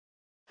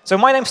So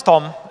my name's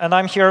Tom, and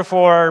I'm here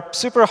for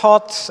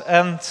SUPERHOT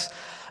and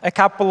a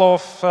couple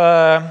of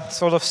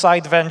sort of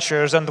side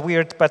ventures and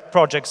weird pet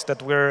projects that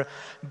we're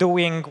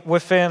doing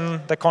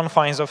within the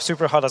confines of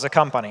SUPERHOT as a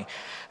company.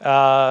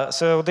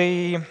 So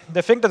the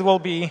thing that will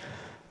be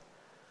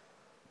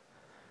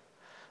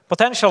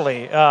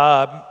potentially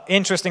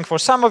interesting for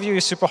some of you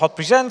is SUPERHOT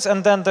Presents,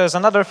 and then there's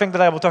another thing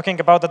that I will be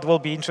talking about that will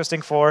be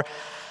interesting for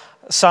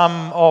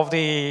some of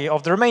the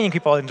remaining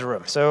people in the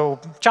room. So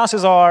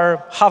chances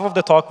are half of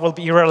the talk will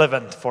be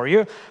irrelevant for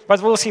you,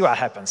 but we'll see what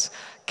happens.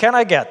 Can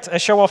I get a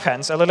show of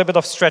hands, a little bit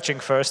of stretching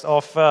first,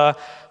 of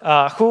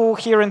who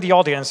here in the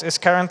audience is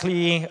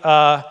currently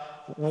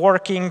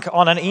working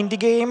on an indie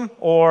game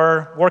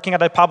or working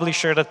at a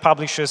publisher that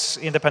publishes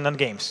independent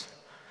games?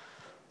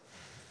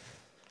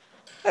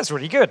 That's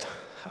really good.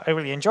 I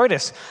really enjoy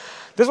this.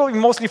 This will be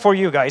mostly for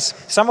you guys.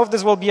 Some of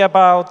this will be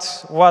about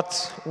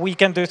what we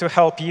can do to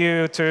help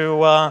you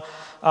to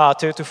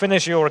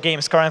finish your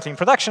games currently in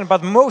production,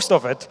 but most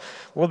of it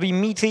will be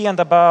meaty and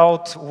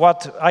about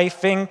what I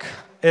think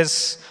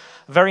is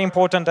very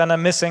important and a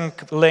missing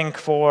link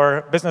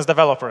for business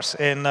developers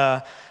in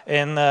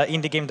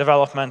indie game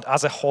development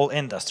as a whole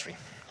industry.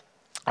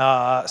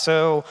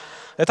 So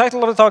the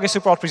title of the talk is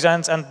SUPERHOT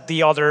Presents, and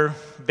the other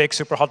big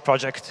SUPERHOT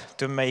project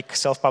to make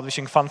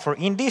self-publishing fun for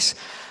indies.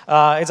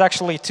 It's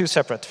actually two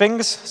separate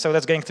things, so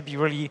that's going to be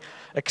really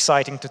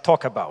exciting to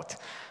talk about.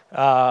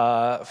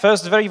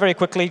 First, very, very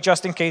quickly,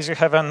 just in case you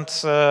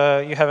haven't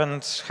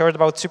heard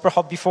about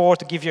SUPERHOT before,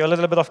 to give you a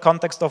little bit of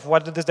context of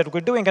what it is that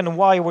we're doing and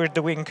why we're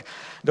doing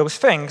those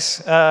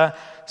things.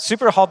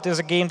 SUPERHOT is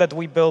a game that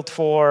we built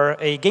for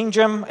a game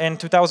jam in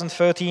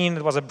 2013.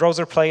 It was a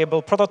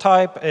browser-playable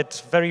prototype.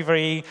 It very,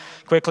 very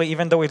quickly,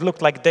 even though it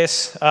looked like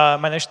this,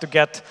 managed to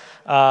get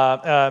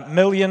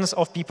millions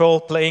of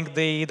people playing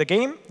the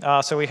game.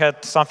 So we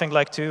had something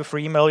like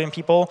 2-3 million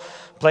people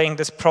playing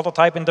this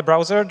prototype in the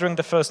browser during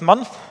the first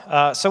month.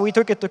 So we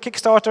took it to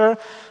Kickstarter,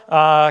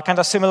 kind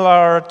of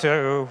similar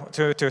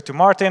to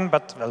Martin,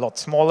 but a lot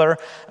smaller.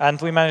 And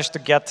we managed to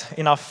get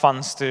enough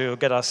funds to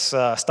get us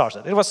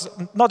started. It was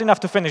not enough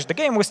to finish the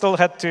game. We still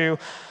had to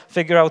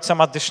figure out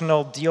some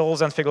additional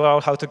deals and figure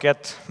out how to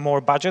get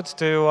more budget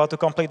to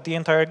complete the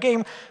entire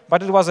game.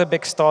 But it was a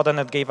big start, and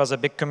it gave us a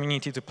big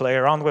community to play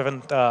around with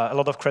and a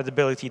lot of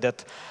credibility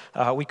that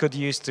we could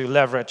use to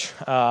leverage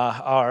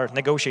our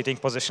negotiating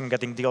position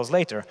getting deals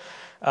later.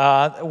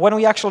 When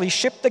we actually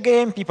shipped the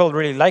game, people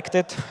really liked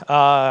it.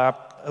 A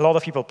lot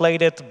of people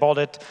played it, bought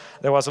it.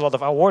 There was a lot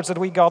of awards that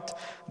we got.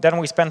 Then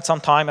we spent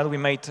some time and we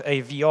made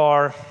a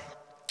VR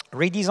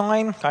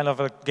redesign, kind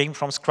of a game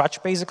from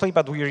scratch, basically,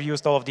 but we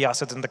reused all of the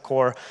assets in the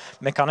core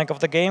mechanic of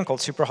the game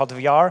called SUPERHOT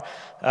VR.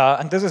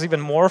 And this is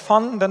even more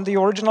fun than the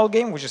original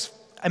game, which is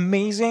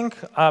amazing.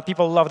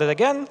 People loved it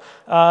again,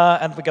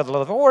 and we got a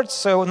lot of awards.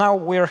 So now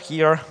we're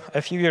here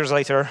a few years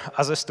later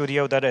as a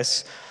studio that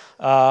is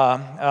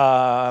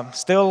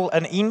still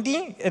an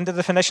indie in the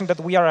definition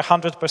that we are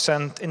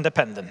 100%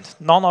 independent.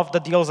 None of the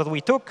deals that we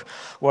took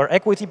were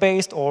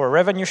equity-based or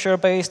revenue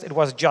share-based. It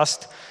was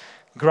just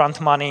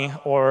grant money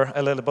or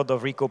a little bit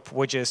of recoup,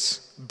 which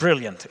is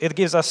brilliant. It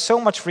gives us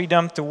so much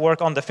freedom to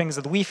work on the things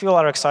that we feel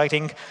are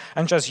exciting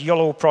and just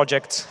YOLO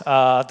projects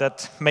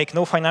that make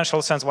no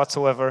financial sense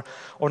whatsoever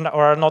or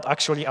are not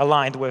actually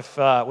aligned with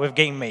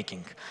game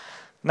making.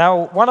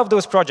 Now, one of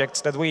those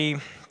projects that we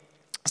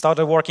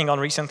started working on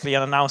recently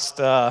and announced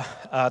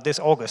this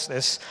August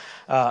is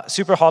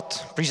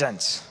SUPERHOT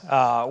Presents,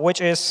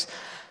 which is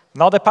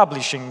not a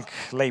publishing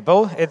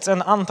label, it's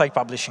an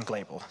anti-publishing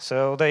label.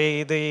 So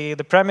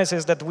the premise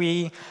is that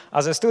we,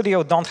 as a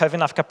studio, don't have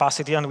enough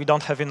capacity and we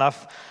don't have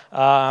enough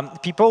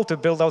people to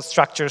build out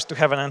structures to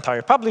have an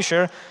entire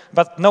publisher.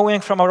 But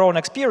knowing from our own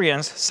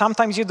experience,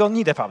 sometimes you don't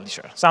need a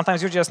publisher.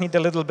 Sometimes you just need a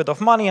little bit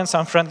of money and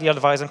some friendly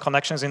advice and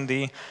connections in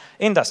the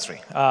industry.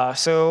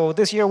 So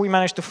this year we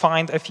managed to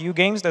find a few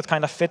games that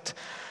kind of fit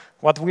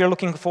what we're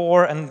looking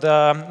for and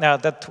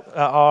that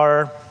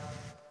are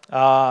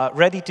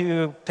ready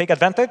to take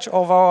advantage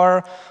of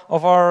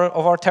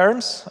our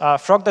terms.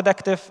 Frog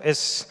Detective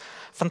is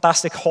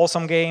fantastic,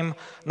 wholesome game.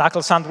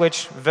 Knuckle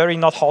Sandwich, very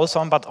not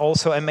wholesome, but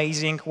also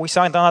amazing. We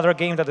signed another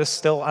game that is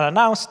still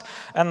unannounced,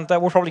 and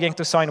we're probably going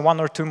to sign 1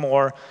 or 2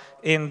 more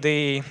in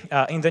the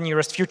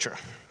nearest future.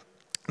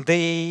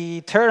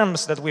 The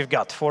terms that we've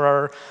got for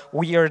our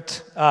weird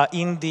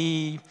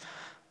indie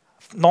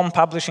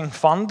non-publishing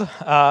fund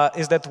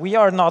is that we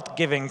are not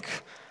giving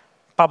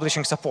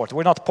publishing support.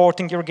 We're not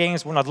porting your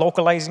games, we're not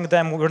localizing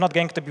them, we're not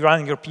going to be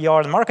running your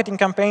PR and marketing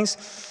campaigns.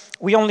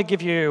 We only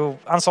give you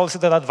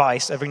unsolicited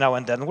advice every now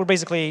and then. We're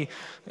basically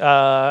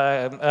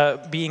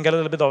being a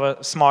little bit of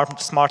a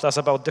smart-ass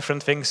about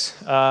different things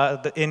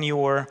in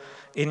your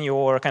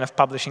kind of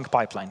publishing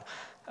pipeline.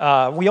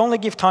 We only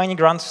give tiny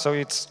grants, so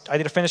it's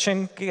either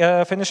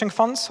finishing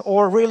funds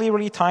or really,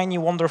 really tiny,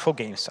 wonderful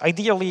games.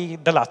 Ideally,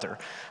 the latter.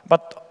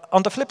 But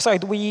on the flip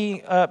side,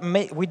 we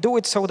do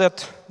it so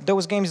that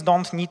those games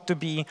don't need to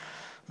be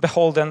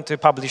beholden to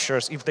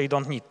publishers if they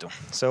don't need to.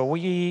 So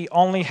we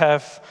only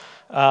have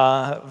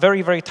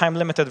very, very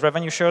time-limited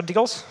revenue share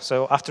deals.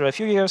 So after a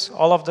few years,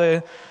 all of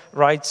the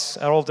rights,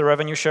 all of the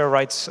revenue share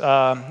rights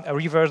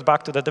revert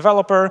back to the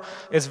developer.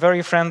 It's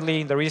very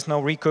friendly. There is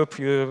no recoup.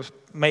 You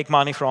make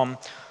money from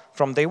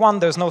day one.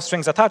 There's no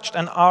strings attached.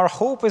 And our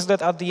hope is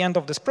that at the end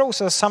of this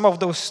process, some of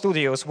those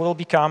studios will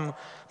become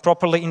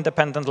properly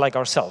independent like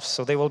ourselves.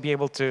 So they will be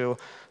able to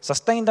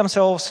sustain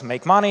themselves,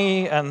 make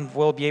money, and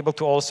will be able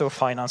to also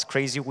finance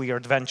crazy,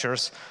 weird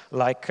ventures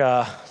like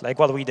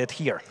what we did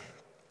here.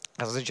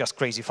 This is just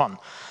crazy fun.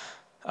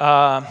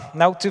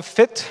 Now, to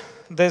fit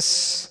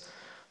this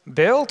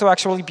bill, to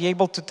actually be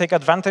able to take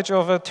advantage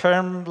of a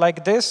term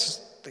like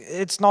this,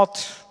 it's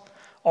not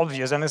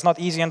obvious, and it's not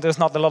easy, and there's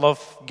not a lot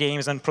of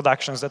games and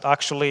productions that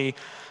actually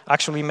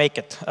make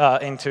it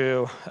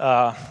into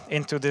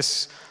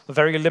this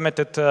very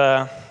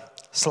limited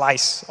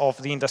slice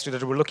of the industry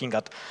that we're looking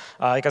at.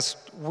 Because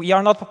we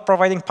are not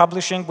providing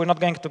publishing, we're not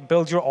going to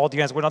build your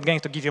audience, we're not going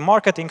to give you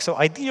marketing, so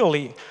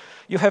ideally,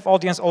 you have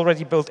audience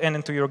already built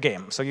into your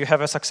game. So you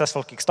have a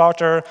successful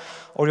Kickstarter,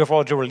 or you've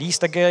already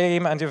released a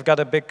game, and you've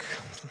got a big,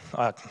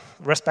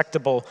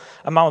 respectable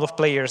amount of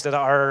players that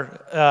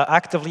are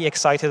actively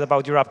excited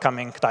about your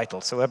upcoming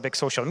title. So a big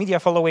social media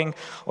following,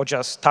 or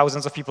just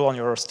thousands of people on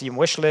your Steam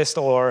wish list,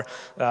 or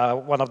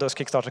one of those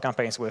Kickstarter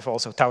campaigns with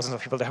also thousands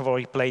of people that have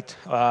already played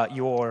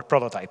your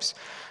prototypes.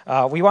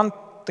 We want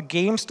the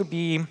games to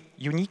be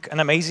unique and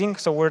amazing,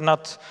 so we're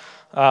not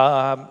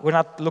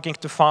looking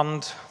to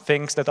fund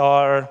things that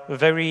are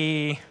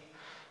very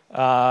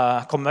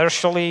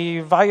commercially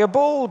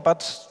viable,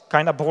 but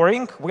kind of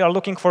boring. We are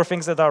looking for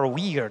things that are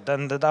weird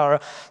and that are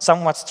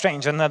somewhat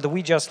strange and that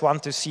we just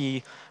want to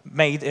see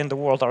made in the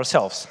world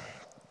ourselves.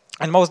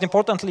 And most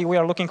importantly, we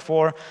are looking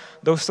for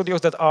those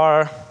studios that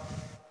are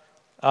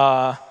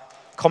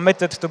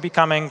committed to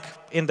becoming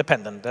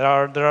independent. There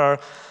are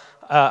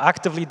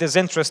actively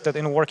disinterested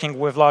in working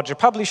with larger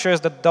publishers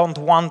that don't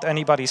want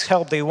anybody's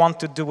help. They want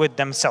to do it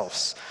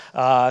themselves.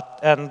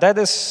 And that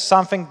is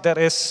something that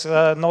is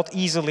not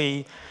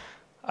easily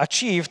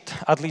achieved,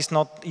 at least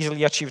not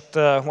easily achieved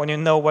when you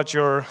know what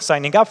you're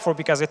signing up for,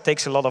 because it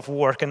takes a lot of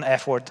work and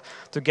effort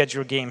to get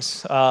your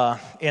games to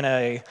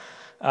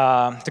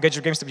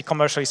be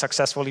commercially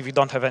successful if you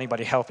don't have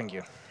anybody helping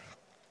you.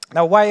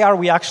 Now, why are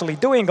we actually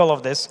doing all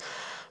of this?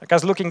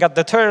 Because looking at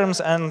the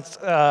terms and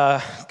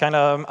kind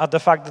of at the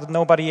fact that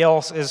nobody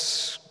else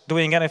is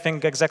doing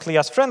anything exactly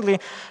as friendly,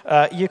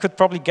 you could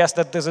probably guess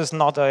that this is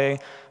not a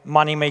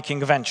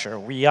money-making venture.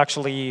 We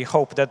actually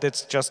hope that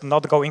it's just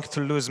not going to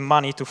lose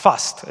money too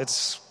fast.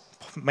 It's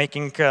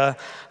making a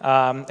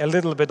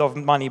little bit of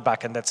money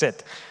back, and that's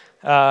it.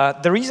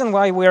 The reason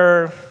why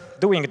we're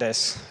doing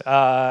this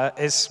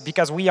is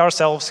because we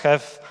ourselves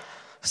have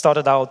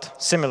started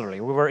out similarly.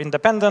 We were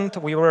independent.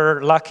 We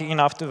were lucky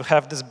enough to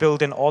have this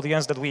built-in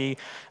audience that we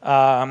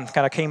kind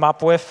of came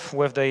up with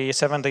the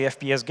 7-day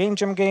FPS game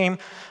jam game,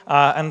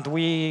 and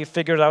we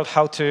figured out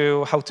how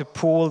to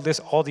pool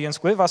this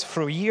audience with us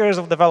through years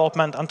of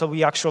development until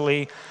we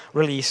actually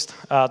released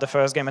the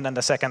first game and then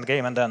the second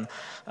game, and then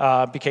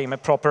became a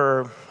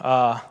proper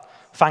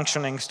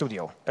functioning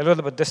studio. A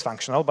little bit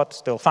dysfunctional, but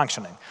still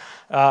functioning.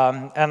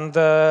 And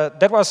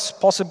that was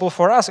possible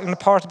for us in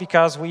part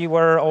because we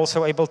were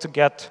also able to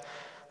get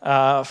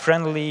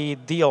friendly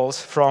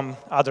deals from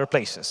other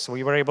places. So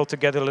we were able to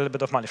get a little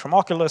bit of money from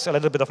Oculus, a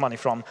little bit of money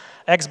from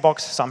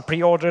Xbox, some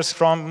pre-orders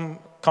from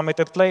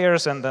committed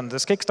players, and then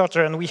this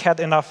Kickstarter, and we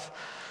had enough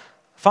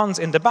funds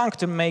in the bank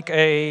to make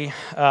a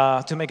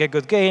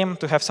good game,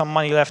 to have some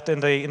money left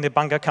in the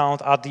bank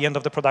account at the end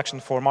of the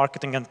production for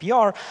marketing and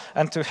PR,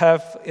 and to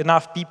have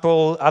enough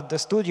people at the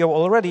studio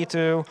already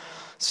to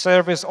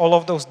service all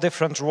of those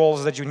different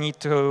roles that you need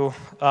to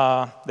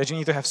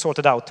have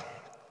sorted out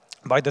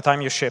by the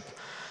time you ship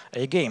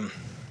a game.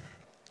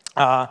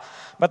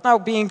 But now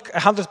being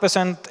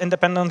 100%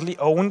 independently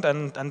owned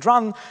and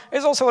run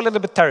is also a little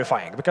bit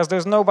terrifying because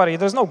there's no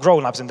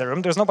grown-ups in the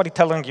room. There's nobody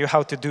telling you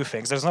how to do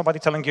things. There's nobody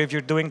telling you if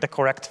you're doing the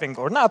correct thing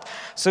or not.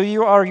 So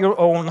you are your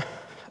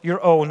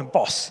own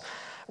boss,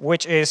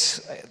 which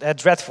is a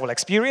dreadful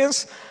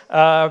experience,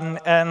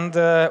 and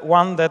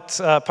one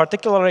that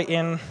particularly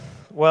in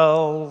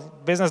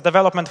business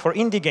development for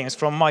indie games,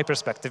 from my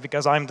perspective,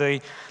 because I'm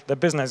the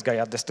business guy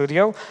at the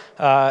studio,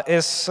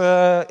 is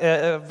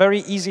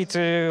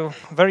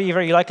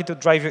very likely to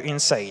drive you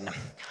insane.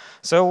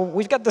 So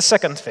we've got the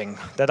second thing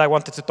that I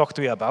wanted to talk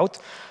to you about,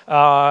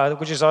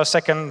 which is our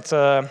second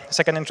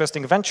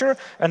interesting venture,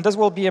 and this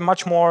will be a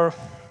much more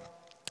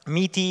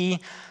meaty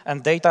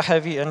and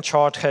data-heavy and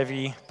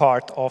chart-heavy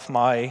part of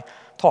my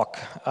talk.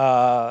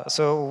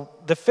 So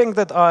the thing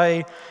that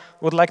I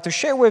would like to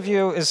share with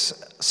you is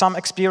some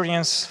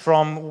experience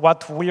from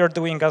what we are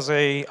doing as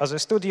a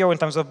studio in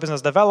terms of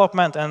business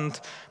development and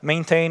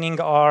maintaining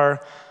our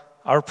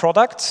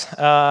products,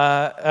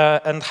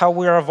 and how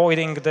we are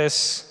avoiding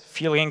this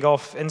feeling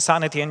of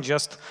insanity and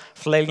just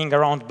flailing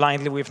around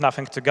blindly with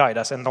nothing to guide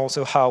us, and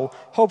also how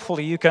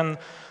hopefully you can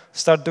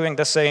start doing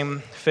the same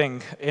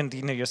thing in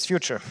the nearest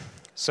future.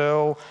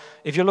 So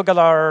if you look at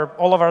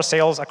all of our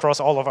sales across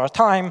all of our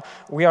time,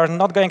 we are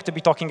not going to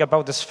be talking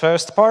about this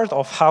first part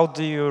of how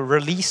do you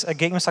release a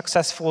game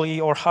successfully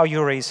or how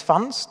you raise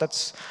funds.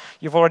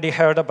 You've already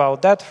heard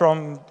about that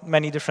from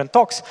many different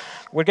talks.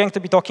 We're going to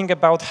be talking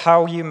about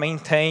how you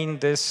maintain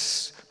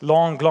this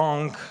long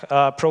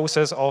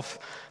process of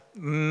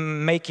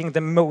making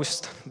the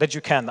most that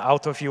you can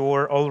out of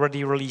your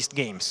already released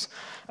games.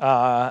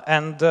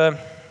 The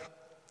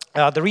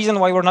reason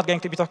why we're not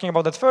going to be talking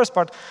about that first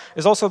part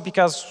is also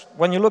because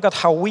when you look at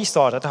how we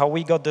started, how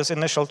we got this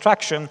initial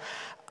traction,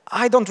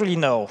 I don't really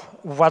know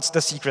what's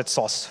the secret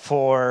sauce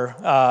for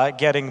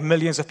getting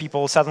millions of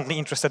people suddenly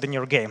interested in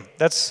your game.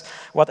 That's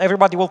what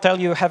everybody will tell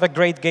you, have a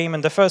great game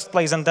in the first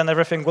place and then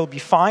everything will be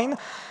fine.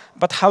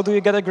 But how do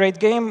you get a great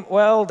game?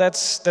 Well,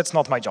 that's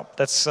not my job.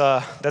 That's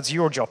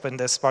your job in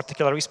this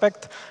particular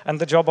respect, and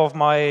the job of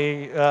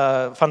my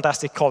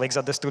fantastic colleagues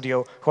at the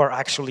studio who are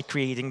actually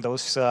creating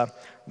those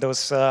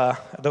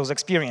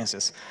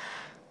experiences.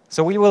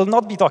 So we will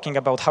not be talking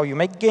about how you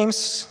make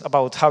games,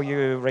 about how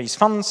you raise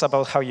funds,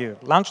 about how you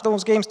launch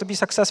those games to be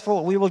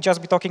successful. We will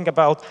just be talking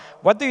about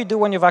what do you do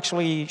when you've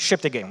actually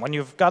shipped a game, when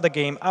you've got a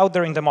game out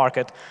there in the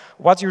market.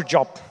 What's your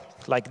job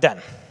like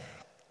then?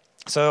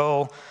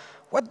 So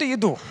what do you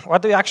do?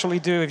 What do you actually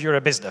do if you're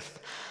a bizdev?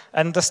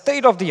 And the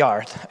state of the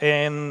art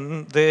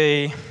in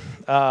the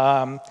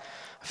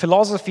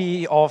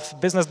philosophy of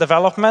business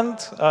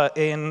development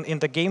in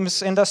the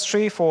games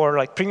industry for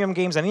like premium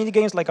games and indie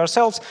games like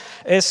ourselves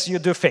is you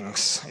do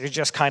things. You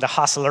just kind of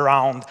hustle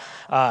around.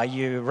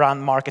 You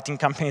run marketing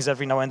campaigns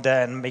every now and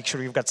then, make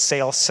sure you've got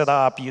sales set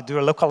up. You do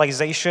a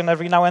localization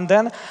every now and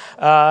then,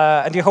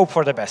 and you hope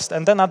for the best.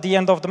 And then at the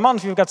end of the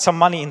month, you've got some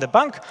money in the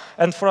bank.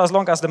 And for as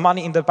long as the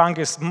money in the bank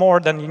is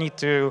more than you need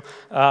to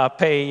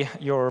pay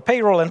your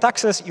payroll and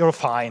taxes, you're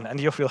fine and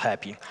you feel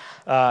happy.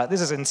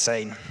 This is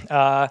insane.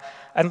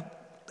 And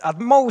at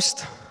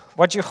most,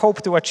 what you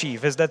hope to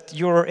achieve is that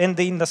you're in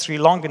the industry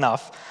long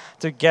enough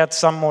to get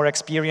some more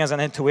experience and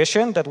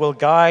intuition that will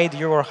guide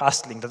your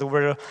hustling, that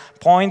will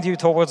point you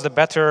towards the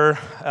better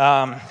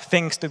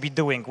things to be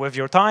doing with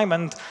your time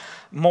and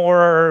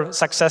more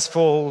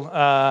successful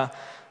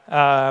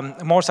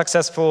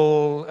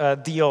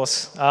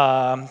deals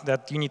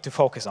that you need to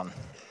focus on.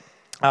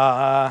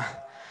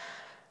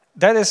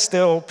 That is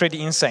still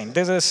pretty insane.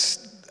 This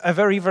is a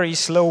very, very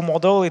slow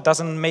model. It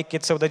doesn't make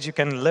it so that you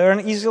can learn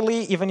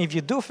easily. Even if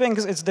you do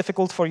things, it's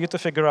difficult for you to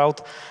figure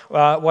out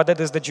what it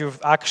is that you've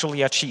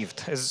actually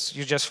achieved.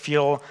 You just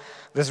feel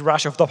this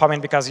rush of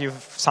dopamine because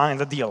you've signed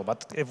a deal.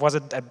 But was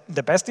it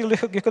the best deal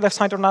you could have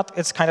signed or not?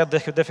 It's kind of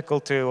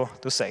difficult to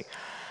say.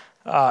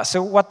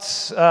 So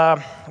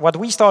what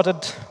we started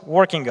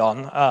working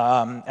on,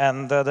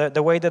 and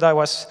the way that I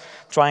was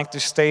trying to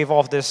stave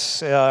off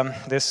this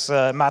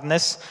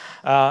madness,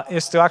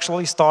 is to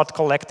actually start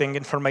collecting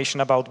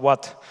information about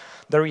what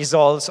the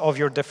results of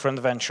your different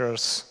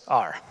ventures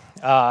are.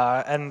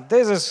 And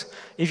this is,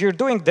 if you're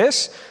doing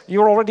this,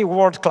 you're already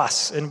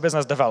world-class in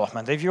business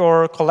development. If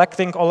you're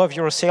collecting all of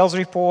your sales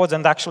reports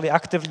and actually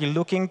actively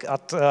looking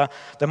at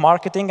the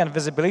marketing and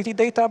visibility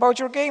data about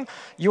your game,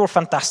 you're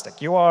fantastic.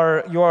 You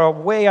are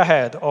way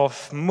ahead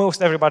of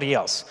most everybody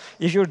else.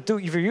 If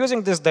you're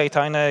using this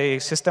data in a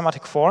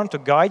systematic form to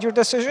guide your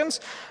decisions,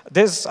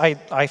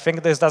 I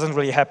think this doesn't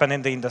really happen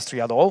in the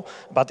industry at all.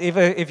 But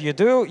if you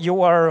do,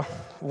 you are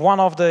one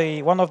of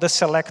the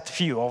select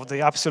few of the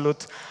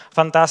absolute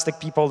fantastic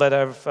people that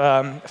have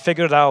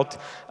figured out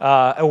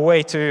a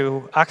way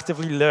to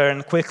actively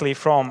learn quickly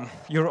from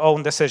your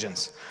own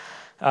decisions.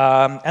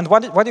 And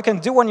what you can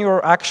do when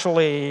you're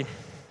actually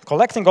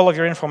collecting all of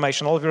your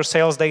information, all of your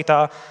sales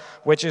data,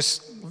 which is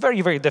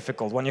very, very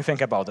difficult when you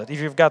think about it. If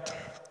you've got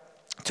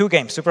 2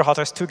 games, SUPERHOT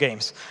has 2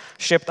 games,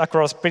 shipped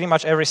across pretty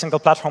much every single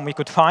platform we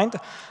could find,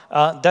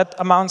 that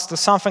amounts to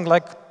something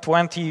like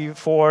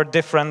 24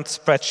 different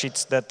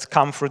spreadsheets that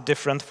come through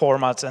different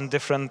formats and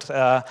different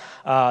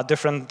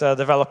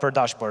developer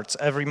dashboards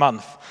every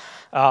month.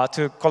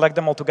 To collect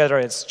them all together,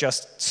 it's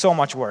just so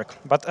much work.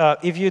 But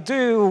if you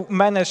do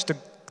manage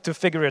to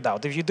figure it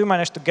out, if you do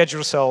manage to get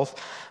yourself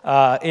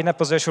in a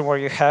position where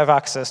you have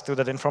access to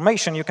that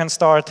information, you can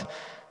start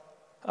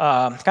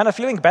kind of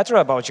feeling better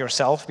about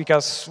yourself,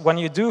 because when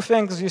you do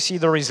things, you see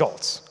the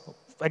results.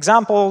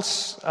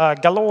 Examples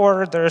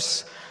galore.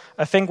 There's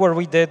a thing where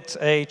we did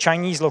a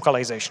Chinese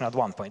localization at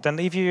one point. And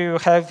if you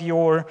have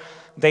your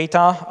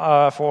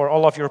data for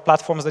all of your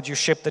platforms that you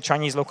ship the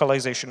Chinese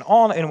localization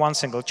on in one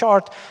single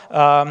chart,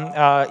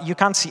 you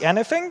can't see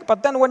anything.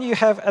 But then when you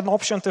have an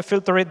option to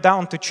filter it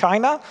down to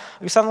China,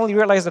 you suddenly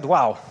realize that,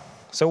 wow,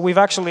 so we've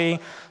actually,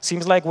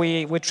 seems like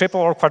we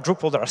tripled or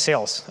quadrupled our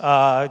sales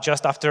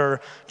just after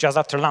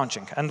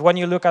launching. And when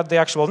you look at the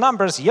actual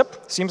numbers,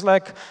 yep, seems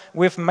like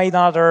we've made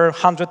another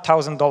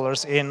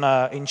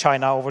 $100,000 in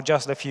China over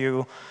just a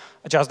few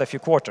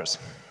quarters.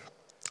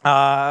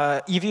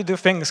 If you do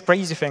things,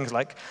 crazy things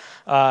like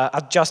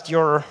adjust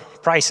your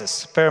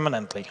prices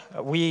permanently,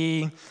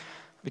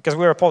 because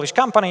we're a Polish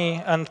company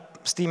and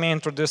Steam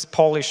introduced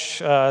Polish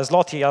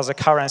zloty as a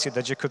currency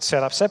that you could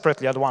set up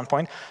separately at one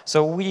point.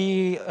 So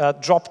we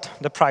dropped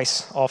the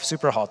price of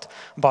SUPERHOT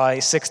by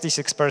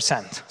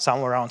 66%,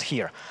 somewhere around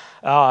here.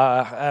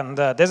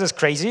 This is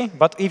crazy,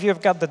 but if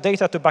you've got the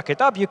data to back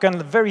it up, you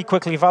can very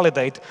quickly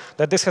validate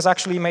that this has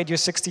actually made you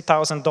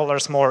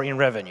 $60,000 more in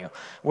revenue,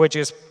 which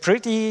is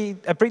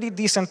a pretty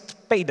decent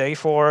payday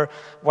for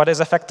what is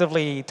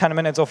effectively 10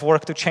 minutes of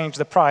work to change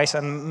the price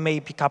and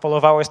maybe a couple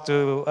of hours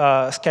to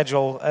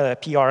schedule a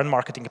PR and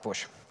marketing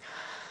push.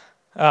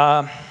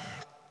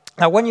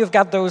 Now, when you've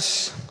got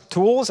those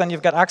tools and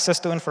you've got access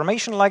to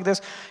information like this,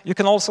 you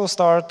can also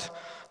start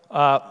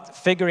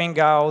figuring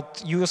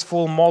out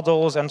useful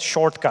models and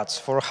shortcuts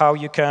for how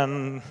you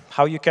can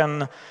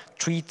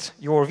treat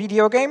your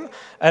video game.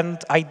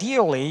 And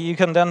ideally, you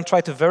can then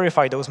try to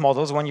verify those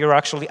models when you're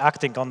actually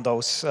acting on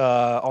those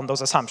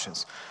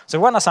assumptions. So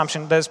one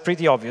assumption that's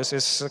pretty obvious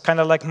is kind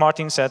of like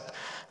Martin said,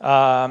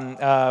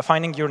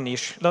 finding your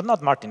niche. No,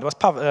 not Martin, it was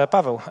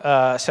Pavel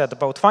said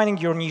about finding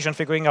your niche and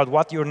figuring out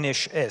what your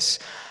niche is.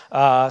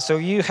 So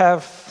you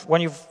have, when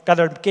you've got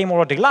a game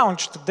already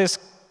launched, this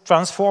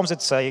transforms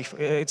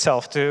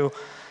itself to,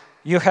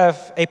 you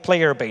have a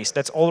player base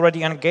that's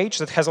already engaged,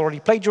 that has already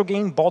played your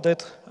game, bought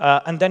it,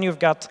 and then you've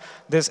got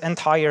this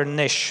entire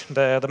niche,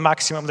 the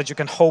maximum that you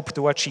can hope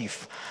to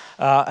achieve.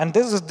 And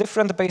this is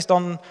different based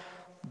on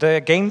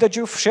the game that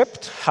you've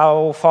shipped,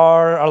 how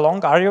far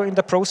along are you in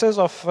the process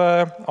of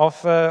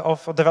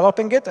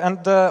developing it,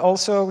 and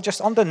also just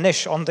on the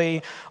niche, on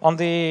the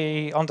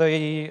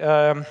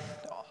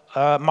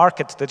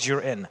market that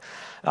you're in.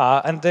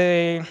 And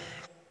the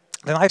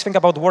nice thing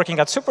about working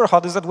at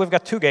SUPERHOT is that we've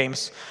got two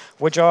games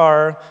which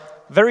are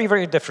very,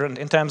 very different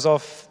in terms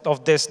of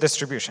this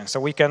distribution. So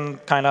we can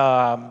kind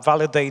of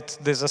validate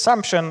this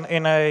assumption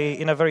in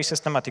a very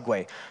systematic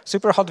way.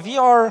 SUPERHOT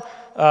VR,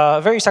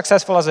 very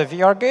successful as a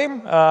VR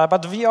game,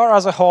 but VR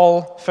as a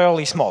whole,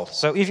 fairly small.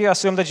 So if you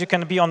assume that you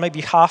can be on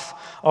maybe half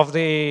of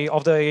the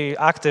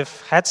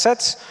active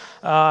headsets,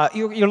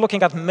 you're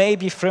looking at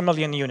maybe 3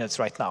 million units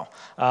right now.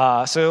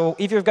 So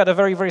if you've got a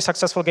very, very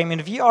successful game in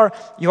VR,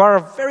 you are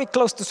very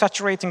close to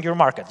saturating your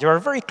market. You are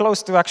very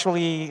close to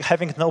actually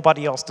having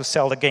nobody else to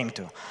sell the game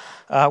to.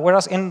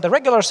 Whereas in the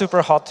regular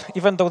SUPERHOT,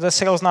 even though the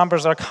sales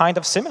numbers are kind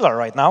of similar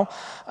right now,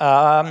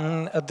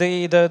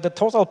 the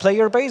total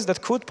player base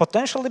that could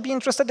potentially be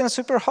interested in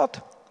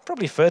SUPERHOT,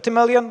 probably 30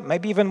 million,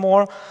 maybe even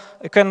more.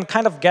 You can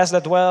kind of guess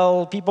that,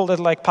 well, people that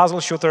like puzzle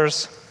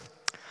shooters,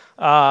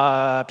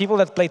 people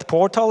that played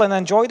Portal and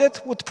enjoyed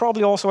it would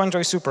probably also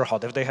enjoy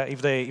SUPERHOT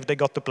if they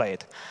got to play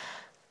it.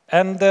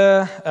 And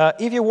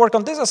if you work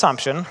on this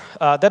assumption,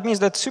 that means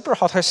that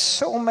SUPERHOT has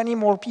so many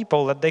more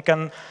people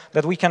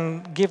that we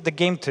can give the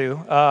game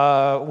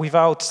to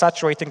without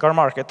saturating our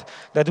market,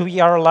 that we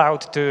are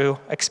allowed to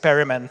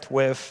experiment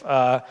with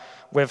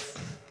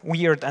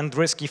weird and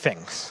risky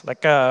things.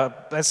 Like,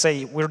 let's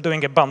say we're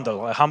doing a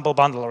bundle, a humble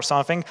bundle or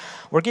something.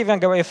 We're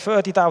giving away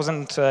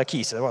 30,000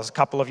 keys. That was a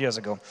couple of years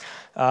ago.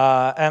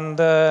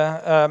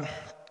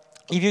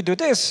 If you do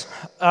this,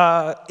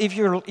 if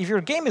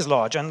your game is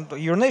large and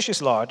your niche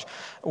is large,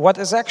 what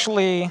is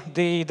actually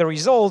the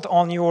result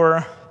on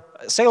your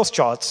sales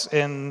charts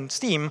in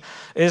Steam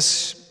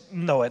is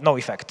no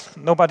effect.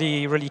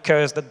 Nobody really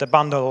cares that the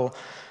bundle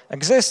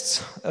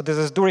exists. This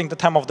is during the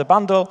time of the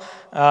bundle.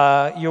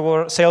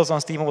 Your sales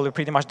on Steam will be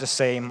pretty much the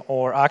same,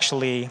 or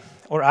actually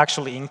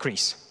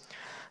increase.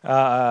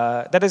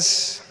 That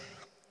is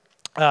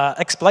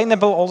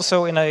explainable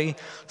also in a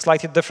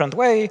slightly different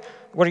way,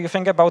 where you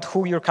think about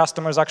who your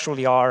customers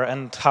actually are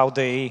and how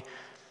they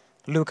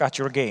look at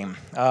your game.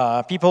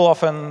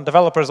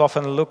 Developers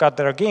often look at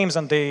their games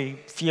and they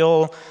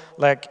feel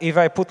like, if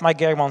I put my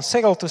game on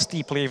sale too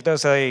steeply, if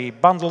there's a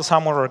bundle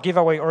somewhere or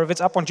giveaway, or if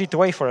it's up on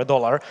G2A for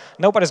 $1,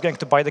 nobody's going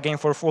to buy the game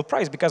for full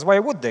price, because why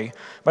would they?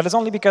 But it's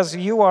only because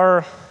you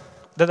are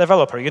the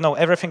developer. You know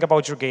everything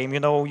about your game. You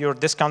know your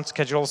discount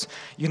schedules.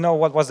 You know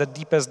what was the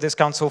deepest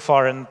discount so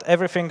far and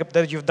everything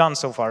that you've done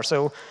so far.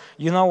 So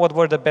you know what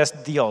were the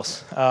best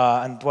deals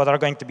and what are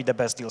going to be the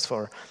best deals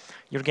for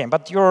your game.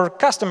 But your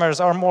customers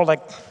are more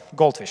like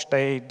goldfish.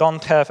 They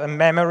don't have a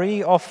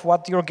memory of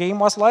what your game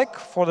was like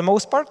for the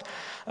most part.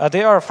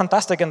 They are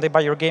fantastic and they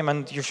buy your game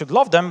and you should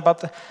love them,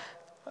 but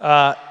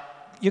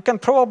you can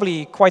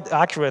probably quite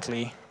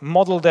accurately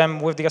model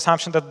them with the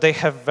assumption that they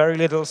have very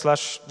little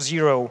 /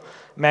 zero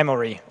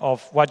memory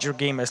of what your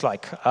game is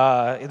like.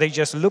 They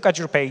just look at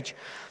your page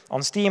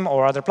on Steam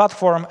or other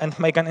platform and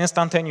make an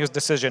instantaneous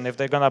decision if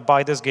they're going to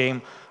buy this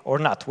game or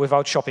not,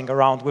 without shopping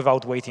around,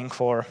 without waiting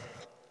for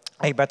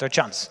a better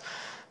chance.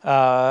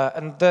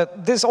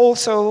 This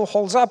also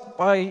holds up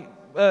by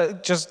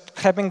just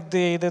having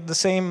the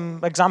same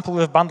example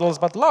with bundles,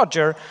 but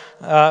larger.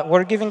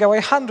 We're giving away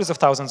hundreds of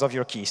thousands of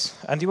your keys.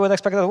 And you would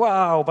expect that,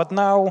 wow, but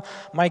now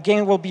my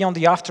game will be on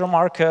the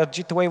aftermarket,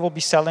 G2A will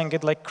be selling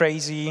it like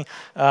crazy,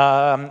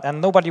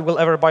 and nobody will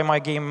ever buy my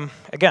game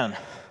again.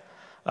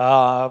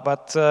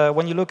 But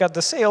when you look at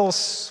the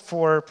sales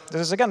for,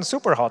 this is again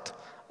SUPERHOT,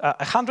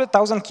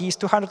 100,000 keys,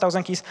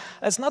 200,000 keys,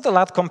 it's not a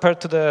lot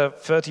compared to the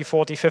 30,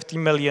 40, 50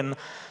 million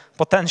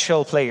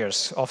potential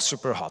players of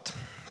SUPERHOT.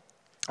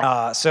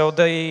 So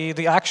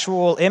the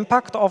actual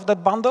impact of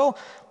that bundle,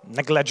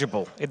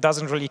 negligible. It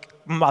doesn't really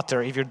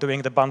matter if you're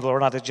doing the bundle or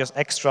not. It's just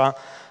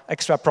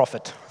extra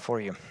profit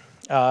for you.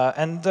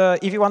 And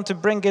if you want to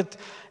bring it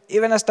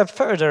even a step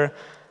further,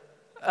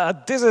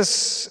 this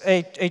is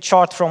a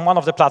chart from one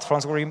of the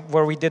platforms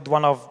where we did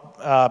one of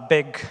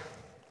big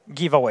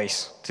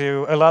giveaways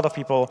to a lot of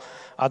people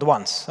at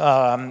once.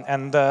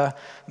 And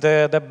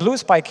the blue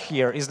spike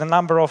here is the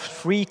number of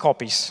free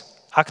copies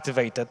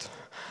activated.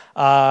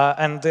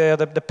 And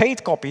the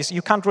paid copies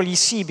you can't really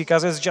see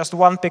because it's just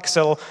 1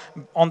 pixel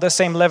on the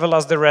same level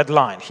as the red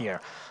line here.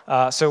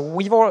 So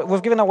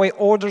we've given away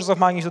orders of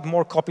magnitude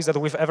more copies than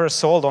we've ever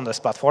sold on this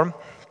platform.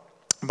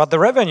 But the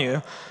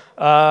revenue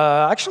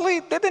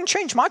actually didn't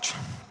change much.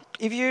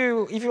 If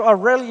you are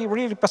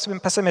really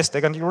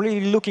pessimistic and you're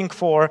really looking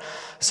for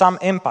some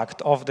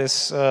impact of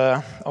this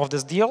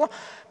deal,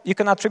 you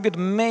can attribute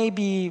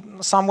maybe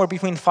somewhere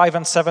between 5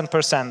 and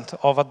 7%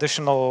 of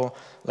additional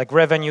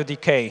revenue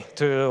decay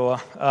to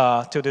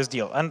this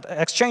deal. And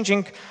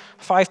exchanging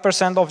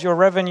 5% of your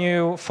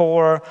revenue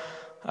for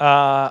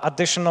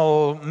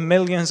additional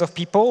millions of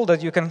people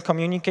that you can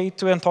communicate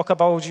to and talk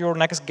about your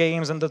next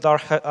games and that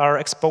are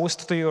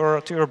exposed to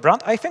your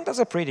brand, I think that's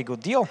a pretty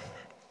good deal.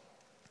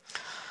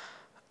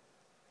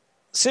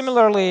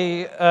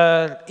 Similarly,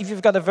 if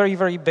you've got a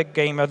very big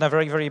game and a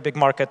very big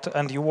market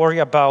and you worry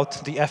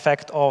about the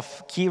effect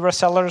of key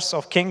resellers,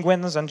 of king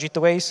wins and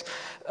G2As,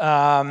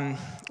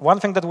 one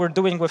thing that we're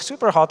doing with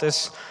SUPERHOT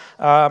is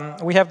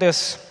we have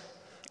this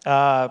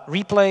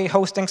replay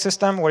hosting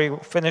system where you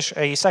finish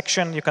a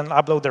section, you can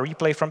upload the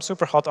replay from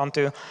SUPERHOT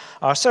onto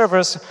our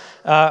servers.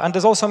 And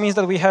this also means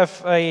that we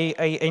have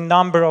a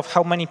number of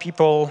how many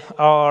people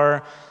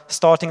are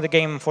starting the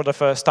game for the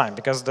first time,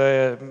 because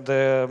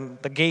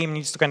the game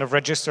needs to kind of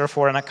register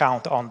for an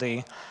account on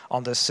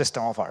the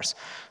system of ours.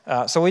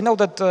 So we know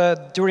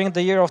that during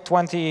the year of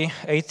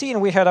 2018,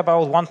 we had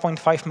about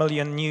 1.5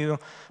 million new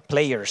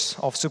players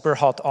of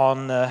SUPERHOT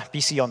on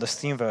PC on the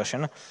Steam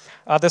version.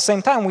 At the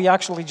same time, we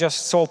actually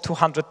just sold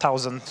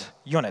 200,000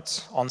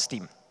 units on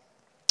Steam.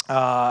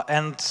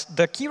 And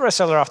the key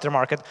reseller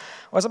aftermarket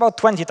was about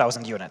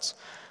 20,000 units.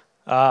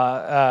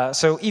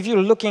 So if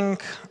you're looking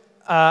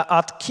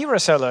at key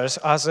resellers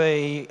as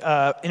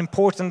an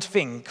important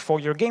thing for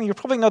your game, you're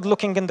probably not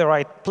looking in the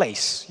right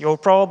place. You're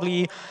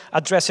probably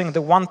addressing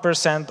the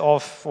 1%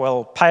 of,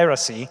 well,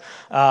 piracy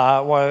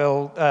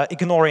while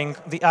ignoring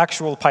the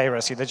actual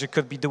piracy that you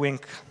could be doing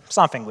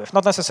something with.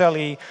 Not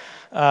necessarily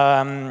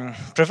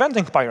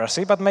preventing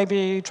piracy, but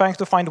maybe trying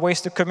to find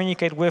ways to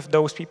communicate with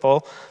those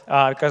people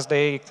because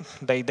they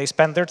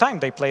spend their time,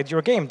 they played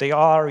your game, they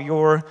are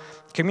your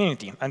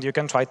community, and you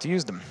can try to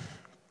use them.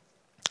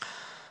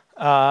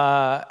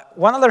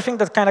 One other thing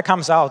that kind of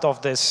comes out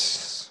of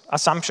this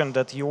assumption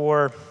that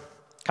your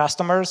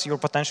customers, your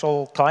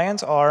potential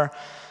clients are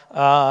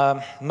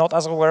not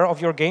as aware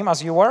of your game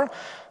as you are,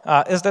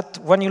 is that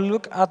when you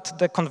look at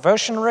the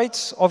conversion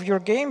rates of your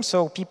game,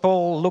 so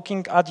people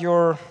looking at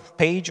your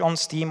page on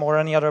Steam or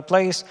any other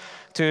place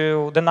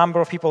to the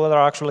number of people that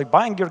are actually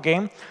buying your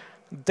game,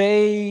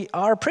 they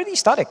are pretty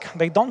static.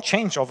 They don't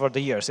change over the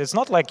years. It's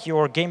not like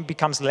your game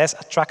becomes less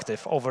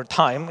attractive over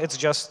time. It's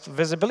just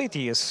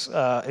visibility is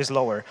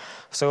lower.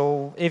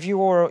 So if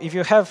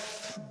you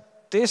have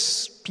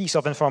this piece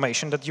of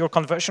information that your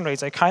conversion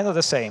rates are kind of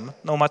the same,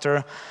 no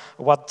matter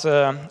what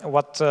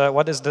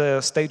is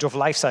the stage of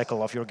life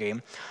cycle of your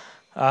game,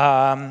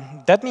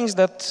 that means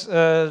that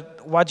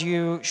what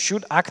you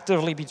should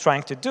actively be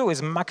trying to do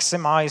is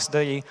maximize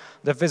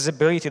the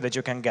visibility that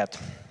you can get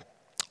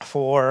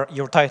for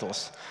your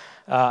titles.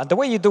 The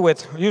way you do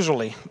it,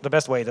 usually, the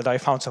best way that I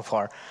found so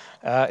far,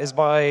 is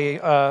by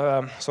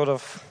sort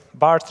of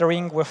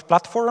bartering with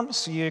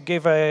platforms. You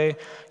give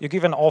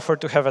an offer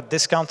to have a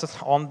discount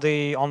on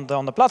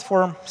the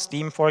platform,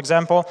 Steam, for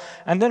example,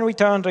 and then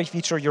return they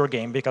feature your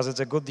game because it's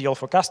a good deal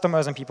for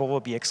customers and people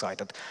will be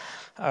excited.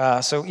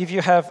 So if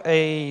you have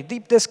a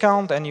deep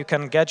discount and you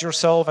can get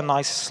yourself a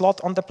nice slot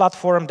on the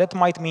platform, that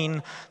might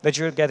mean that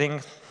you're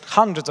getting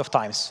hundreds of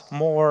times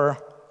more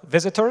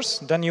visitors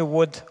than you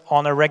would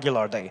on a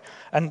regular day.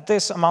 And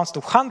this amounts to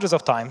hundreds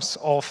of times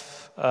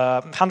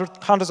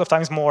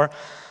more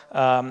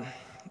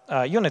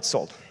units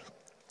sold.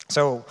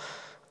 So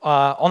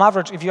on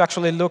average, if you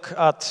actually look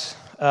at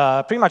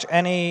pretty much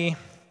any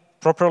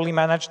properly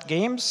managed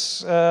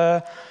games,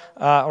 or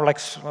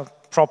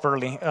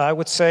properly, I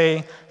would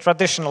say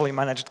traditionally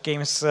managed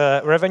games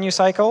revenue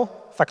cycle,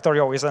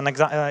 Factorio is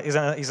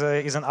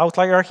an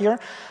outlier here.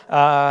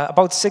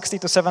 About 60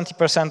 to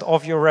 70%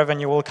 of your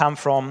revenue will come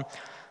from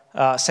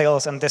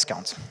sales and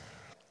discounts,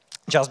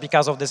 just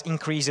because of this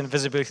increase in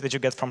visibility that you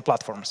get from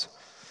platforms.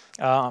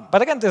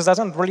 But again, this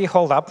doesn't really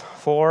hold up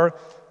for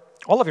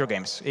all of your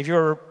games. If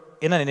you're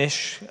in a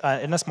niche,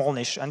 in a small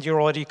niche, and you're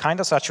already kind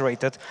of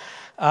saturated,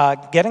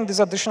 getting this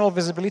additional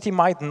visibility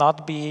might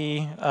not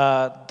be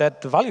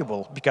that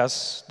valuable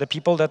because the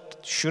people that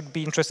should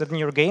be interested in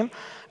your game,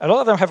 a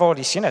lot of them have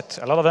already seen it.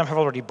 A lot of them have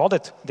already bought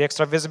it. The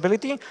extra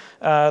visibility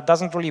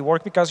doesn't really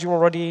work because you're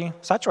already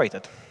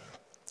saturated.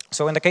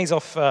 So in the case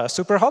of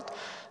SUPERHOT,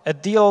 a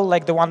deal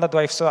like the one that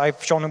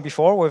I've shown you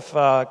before with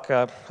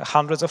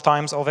hundreds of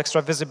times of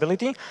extra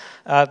visibility,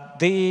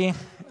 the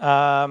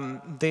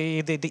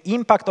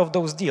impact of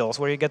those deals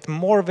where you get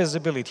more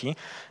visibility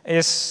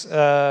is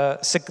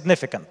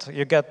significant.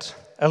 You get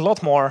a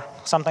lot more,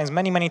 sometimes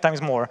many, many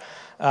times more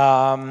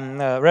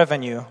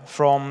revenue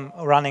from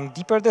running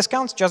deeper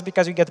discounts just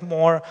because you get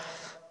more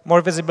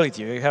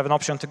visibility. You have an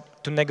option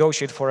to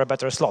negotiate for a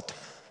better slot.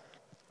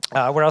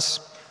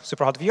 Whereas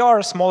SUPERHOT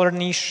VR, smaller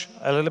niche,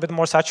 a little bit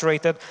more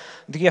saturated,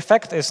 the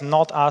effect is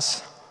not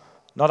as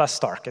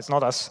stark. It's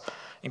not as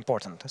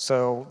important.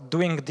 So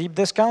doing deep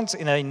discounts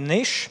in a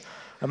niche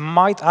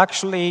might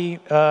actually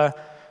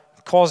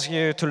cause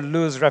you to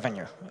lose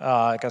revenue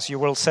because you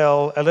will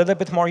sell a little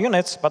bit more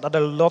units, but at a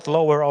lot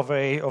lower of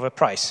a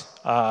price.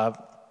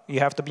 You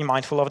have to be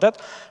mindful of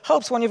that.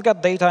 Helps when you've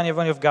got data and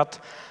when you've got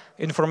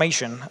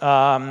information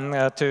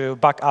to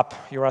back up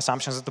your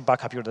assumptions, to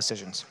back up your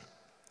decisions.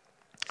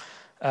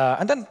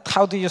 And then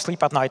how do you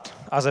sleep at night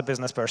as a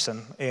business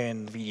person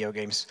in video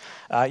games?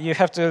 You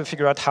have to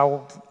figure out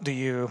how do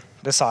you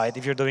decide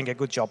if you're doing a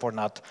good job or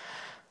not.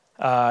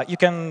 You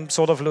can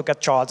sort of look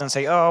at charts and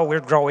say, oh,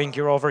 we're growing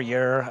year over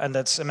year, and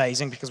that's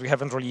amazing because we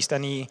haven't released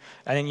any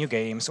new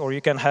games. Or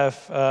you can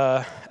have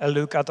a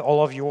look at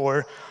all of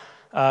your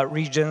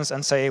regions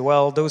and say,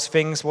 well, those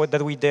things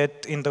that we did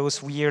in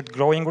those weird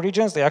growing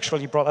regions, they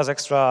actually brought us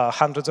extra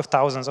hundreds of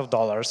thousands of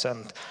dollars,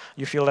 and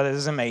you feel that it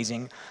is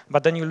amazing.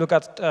 But then you look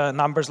at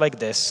numbers like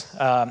this,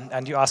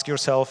 and you ask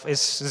yourself, is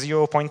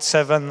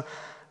 0.7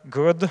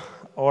 good,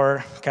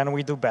 or can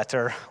we do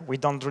better? We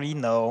don't really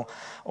know.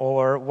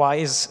 Or why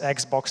is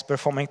Xbox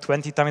performing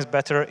 20 times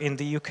better in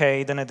the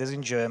UK than it is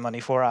in Germany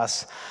for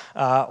us?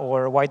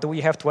 Or why do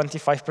we have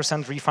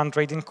 25% refund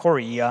rate in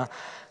Korea?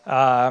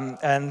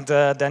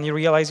 Then you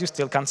realize you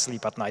still can't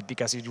sleep at night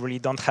because you really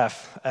don't have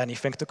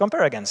anything to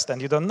compare against,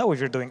 and you don't know if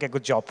you're doing a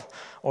good job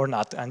or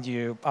not, and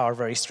you are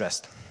very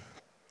stressed.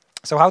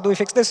 So how do we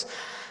fix this?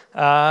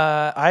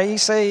 I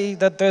say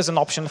that there's an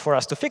option for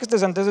us to fix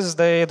this, and this is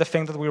the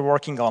thing that we're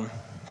working on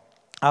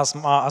as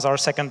our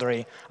second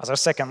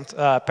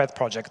pet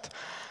project.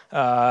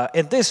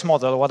 In this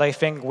model, what I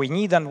think we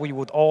need and we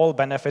would all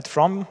benefit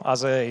from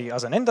as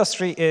an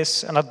industry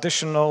is an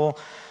additional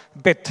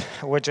bit,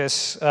 which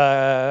is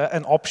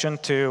an option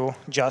to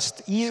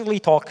just easily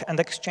talk and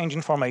exchange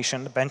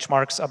information,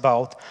 benchmarks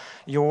about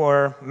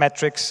your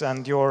metrics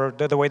and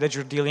the way that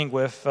you're dealing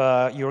with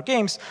your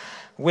games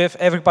with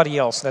everybody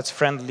else that's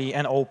friendly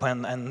and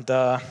open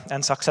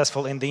and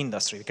successful in the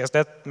industry, because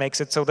that makes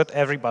it so that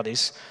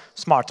everybody's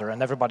smarter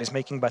and everybody's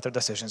making better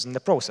decisions in the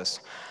process.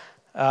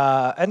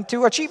 And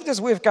to achieve this,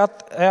 we've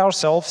got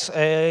ourselves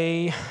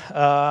a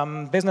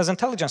business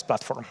intelligence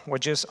platform,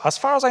 which is, as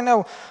far as I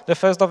know, the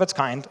first of its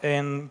kind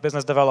in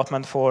business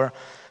development for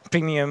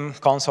premium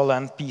console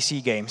and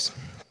PC games.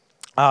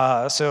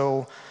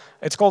 So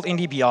it's called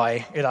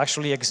IndieBI. It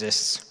actually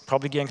exists,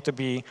 probably going to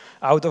be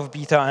out of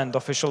beta and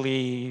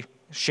officially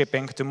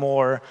shipping to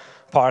more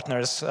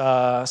partners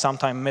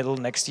sometime middle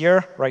next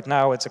year. Right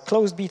now, it's a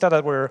closed beta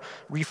that we're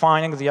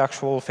refining the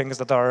actual things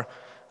that are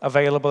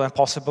available and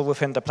possible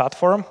within the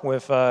platform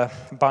with a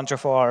bunch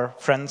of our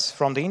friends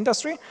from the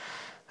industry.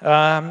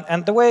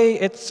 And the way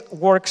it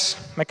works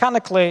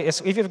mechanically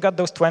is if you've got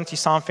those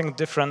 20-something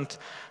different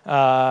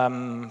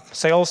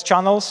sales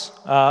channels,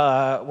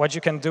 what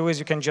you can do is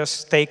you can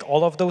just take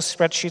all of those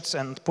spreadsheets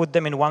and put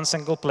them in one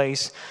single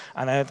place,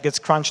 and then it gets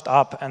crunched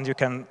up, and you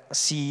can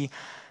see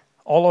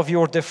all of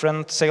your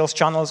different sales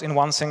channels in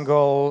one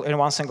single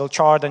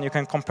chart, and you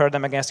can compare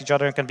them against each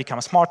other. You can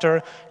become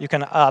smarter. You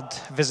can add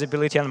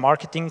visibility and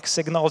marketing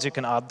signals. You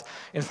can add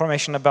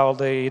information about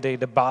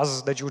the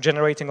buzz that you're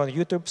generating on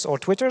YouTube's or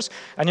Twitter's,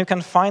 and you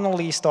can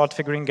finally start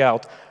figuring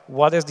out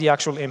what is the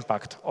actual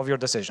impact of your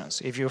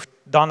decisions. If you've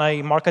done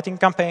a marketing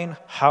campaign,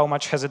 how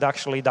much has it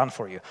actually done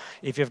for you?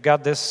 If you've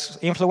got this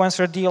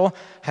influencer deal,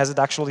 has it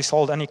actually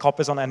sold any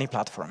copies on any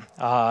platform?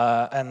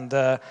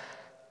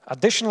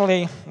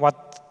 Additionally,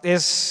 what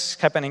is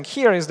happening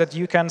here is that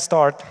you can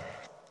start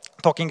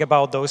talking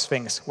about those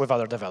things with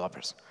other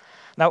developers.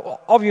 Now,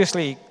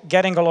 obviously,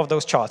 getting all of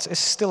those charts is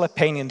still a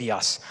pain in the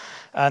ass.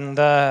 And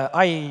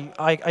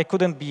I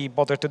couldn't be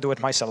bothered to do it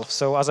myself.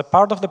 So as a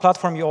part of the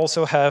platform, you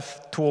also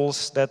have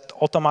tools that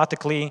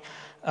automatically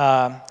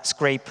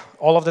scrape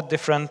all of the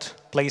different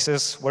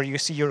places where you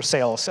see your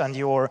sales and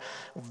your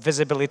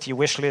visibility,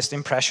 wish list,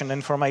 impression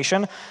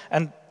information.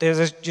 And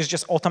it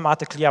just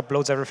automatically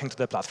uploads everything to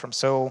the platform.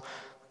 So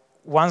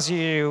once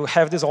you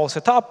have this all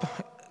set up,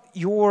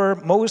 your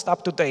most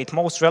up-to-date,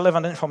 most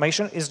relevant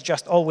information is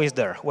just always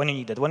there when you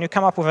need it. When you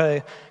come up with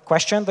a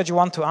question that you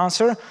want to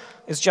answer,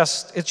 it's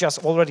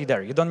just already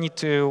there. You don't need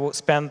to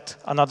spend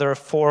another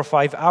 4 or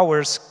 5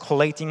 hours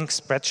collating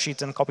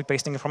spreadsheets and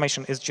copy-pasting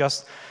information. It's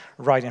just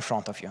right in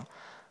front of you.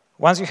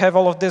 Once you have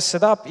all of this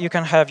set up, you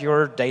can have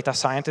your data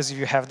scientists, if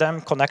you have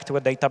them, connect to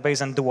a database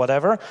and do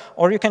whatever.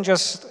 Or you can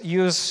just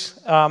use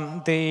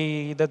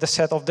the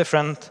set of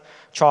different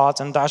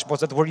charts and dashboards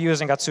that we're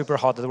using at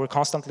SUPERHOT, that we're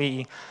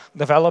constantly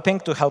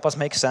developing to help us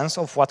make sense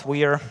of what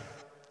we're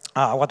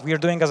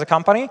doing as a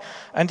company.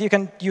 And you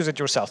can use it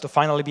yourself to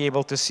finally be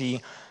able to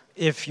see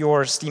if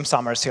your Steam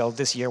Summer Sale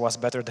this year was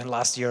better than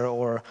last year,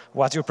 or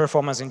what's your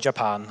performance in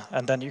Japan.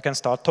 And then you can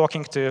start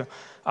talking to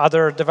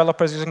other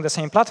developers using the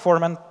same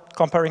platform and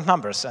comparing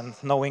numbers and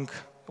knowing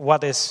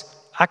what is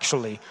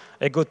actually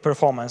a good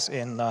performance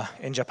in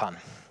Japan.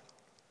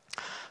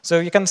 So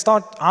you can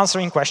start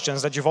answering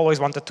questions that you've always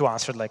wanted to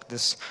answer, like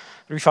this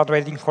refund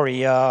rate in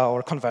Korea,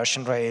 or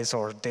conversion rates,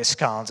 or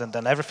discounts, and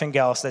then everything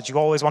else that you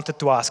always wanted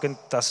to ask, and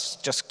that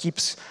just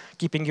keeps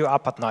keeping you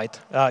up at night.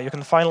 You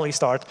can finally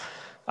start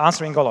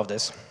answering all of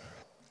this.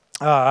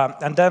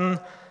 And then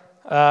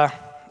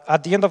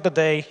at the end of the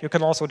day, you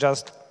can also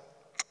just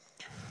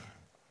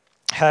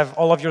have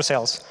all of your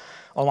sales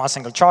on one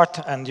single chart,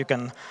 and you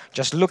can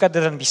just look at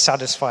it and be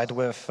satisfied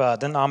with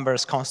the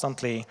numbers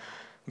constantly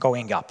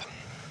going up.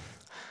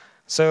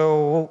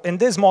 So in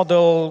this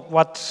model,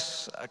 what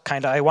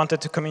I wanted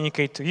to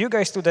communicate to you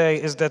guys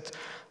today is that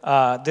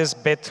this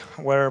bit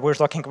where we're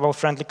talking about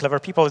friendly, clever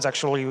people is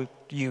actually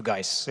you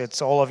guys.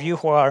 It's all of you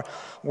who are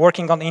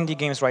working on indie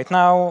games right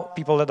now,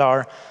 people that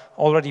are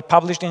already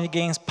published indie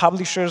games,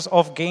 publishers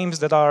of games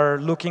that are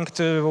looking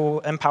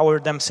to empower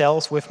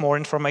themselves with more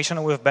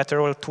information, with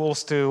better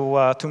tools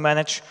to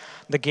manage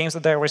the games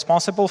that they're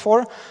responsible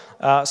for.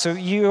 So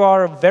you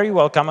are very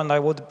welcome, and I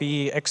would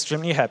be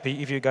extremely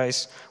happy if you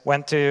guys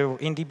went to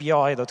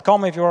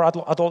indiebi.com if you're at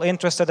all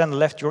interested and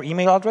left your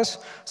email address,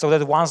 so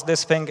that once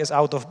this thing is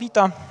out of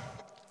beta,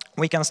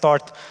 we can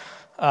start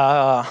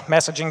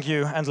messaging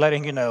you and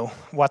letting you know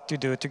what to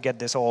do to get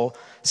this all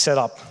set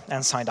up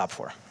and signed up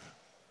for.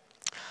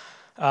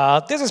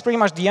 This is pretty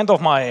much the end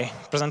of my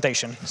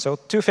presentation. So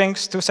two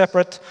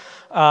separate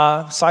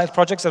side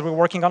projects that we're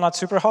working on at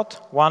SUPERHOT.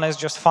 One is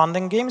just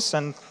funding games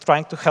and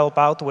trying to help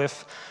out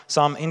with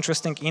some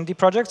interesting indie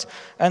projects.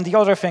 And the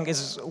other thing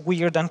is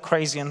weird and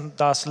crazy and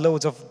does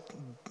loads of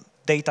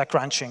data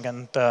crunching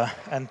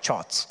and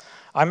charts.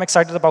 I'm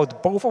excited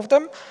about both of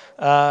them,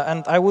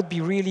 and I would be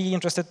really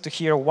interested to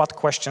hear what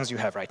questions you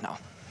have right now.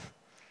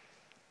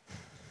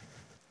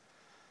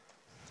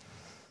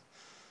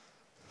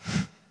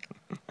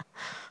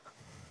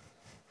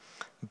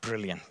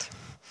 Brilliant.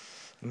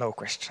 No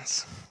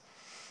questions.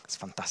 It's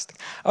fantastic.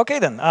 OK,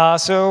 then.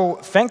 So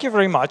thank you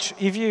very much.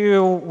 If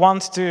you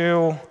want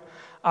to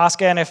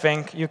ask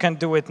anything, you can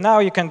do it now.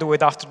 You can do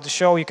it after the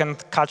show. You can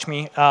catch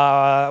me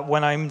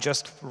when I'm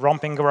just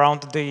romping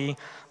around the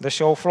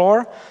show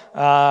floor.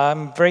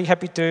 I'm very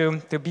happy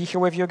to be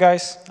here with you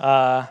guys.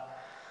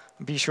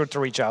 Be sure to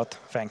reach out.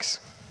 Thanks.